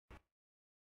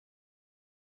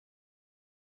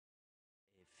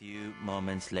Few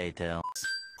moments later.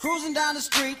 Cruising down the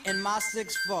street in my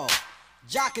 6'4",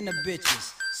 jocking the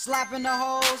bitches, slapping the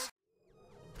hoes.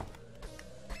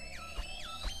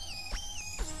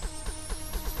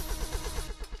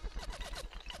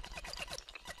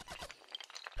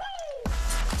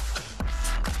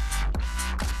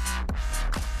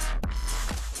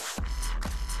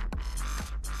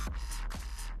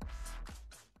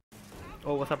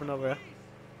 Oh, what's happening over here?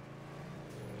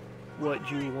 What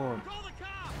do you want?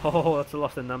 Oh, that's a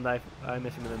lost in them, Dave. I'm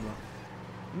missing with him though.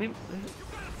 I mean,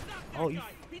 oh, he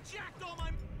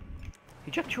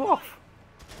jacked you off.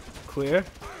 Queer.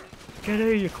 Get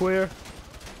here, you queer.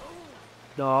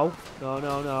 No.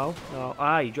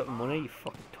 Ah, you dropped the money, you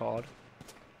fucking tard.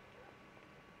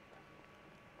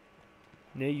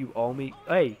 No, you owe me.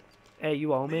 Hey,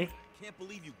 you owe me. Can't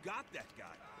believe you got that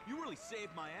guy. You really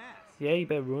saved my ass. Yeah, you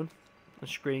better run and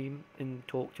scream and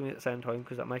talk to me at the same time,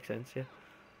 because that makes sense, yeah.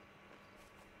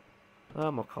 Oh,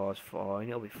 my car's fine,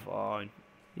 it'll be fine.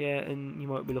 Yeah, and you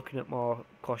might be looking at my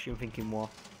costume thinking what,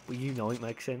 but you know it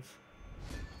makes sense.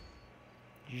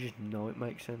 You just know it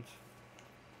makes sense.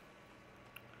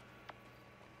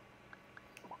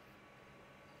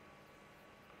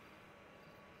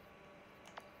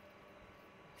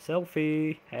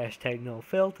 Selfie, hashtag no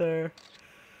filter.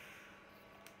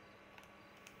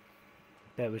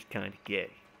 That was kind of gay.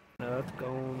 Now let's go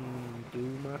and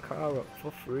do my car up for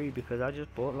free because I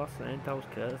just bought Los Santos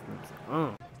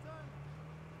Customs.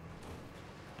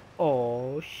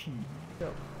 Oh shit.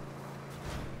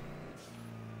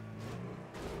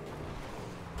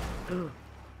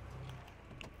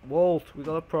 Walt, we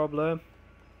got a problem.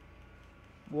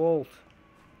 Walt.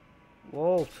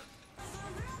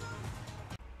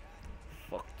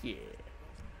 Fuck yeah.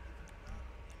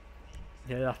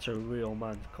 Yeah, that's a real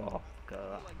man's car. Look at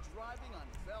that.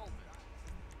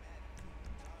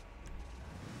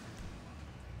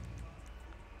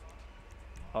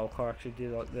 Our car actually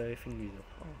did like the thingies up.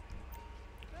 Oh.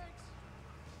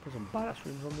 Put some badass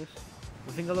rims on this.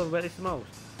 The thing I love about this the most,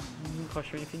 it doesn't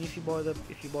cost you anything if you buy the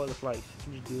place. You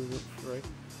can just do it for free.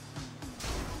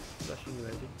 That's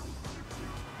amazing.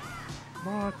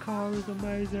 My car is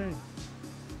amazing.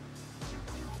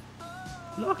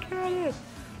 Look at it!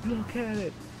 Look at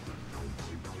it!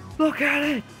 Look at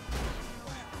it!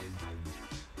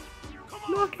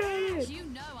 Look at it! You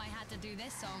know I had to do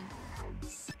this song.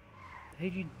 How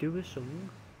did you do a song?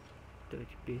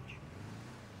 Dirty bitch.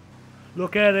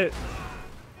 Look at it!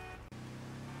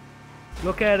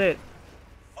 Look at it!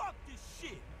 Fuck this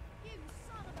shit.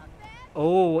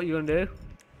 Oh, what you gonna do?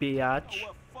 Biatch. Oh,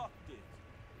 well, fuck this.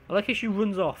 I like how she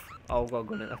runs off. Oh, God,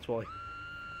 gun it, that's why.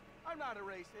 I'm not a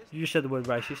racist. You just said the word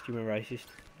racist, you were racist.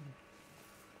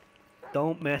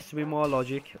 Don't mess with my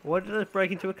logic. Why did I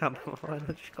break into a camp? I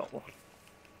just got one.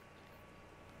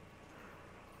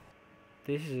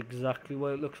 This is exactly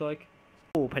what it looks like.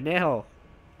 Oh, Panejo.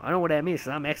 I know what that means, 'cause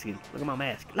I'm Mexican. Look at my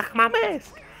mask. Look at my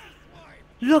mask!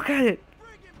 Look at it!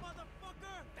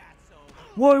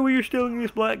 Why were you stealing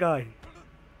this black guy?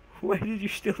 Why did you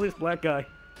steal this black guy?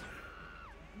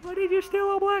 Why did you steal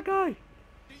our black guy?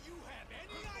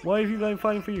 Why have you been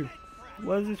fighting for you?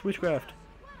 What is this witchcraft?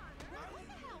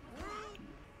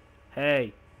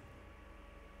 Hey.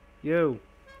 You.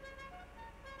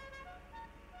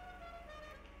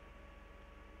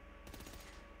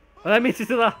 I mean to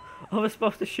do that. I was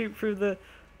supposed to shoot through the...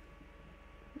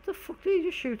 What the fuck did you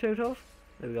just shoot out of?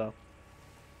 There we go.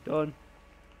 Done.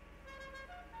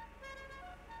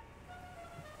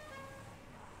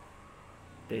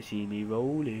 They see me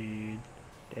rolling.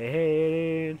 They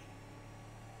heading.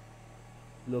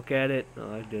 Look at it.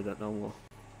 No, I do that no more.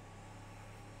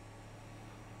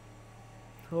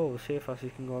 Oh, we'll see how fast he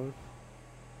can go.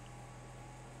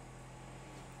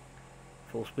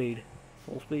 Full speed.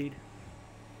 Full speed.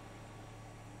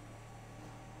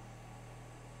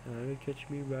 Gonna catch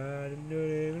me riding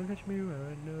dirty. Gonna catch me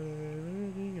riding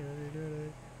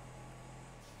dirty.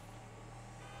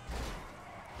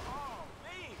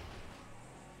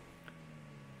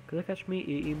 Gonna catch me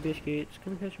eating biscuits.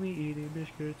 Gonna catch me eating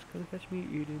biscuits. Gonna catch me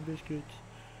eating biscuits.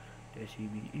 They see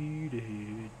me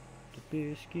eating the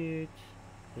biscuits.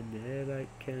 And they're like,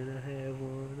 can I have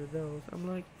one of those? I'm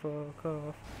like, fuck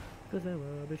off, 'cause I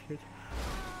want biscuits.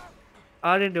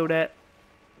 I didn't do that.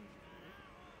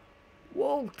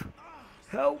 Walt,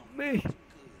 help me.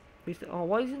 Oh,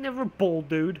 why is it never a bald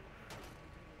dude?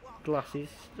 Glasses,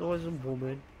 it's always a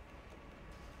woman.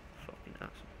 Fucking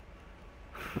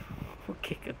asshole. I'll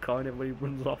kick a car and everybody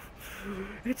runs off.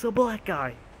 It's a black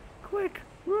guy. Quick,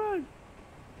 run.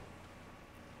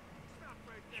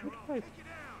 Shoot him.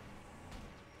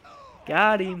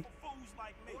 Got him.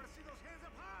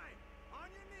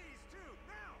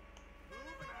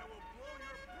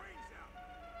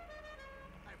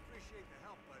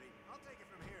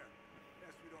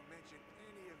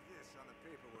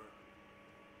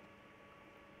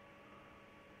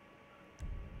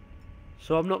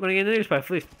 So I'm not going to get in the newspaper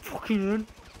for this fucking run.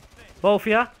 Both of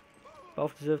you.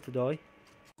 Both deserve to die.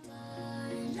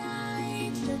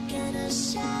 Look at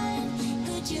us shine.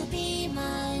 Could you be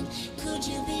mine? Could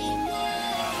you be mine?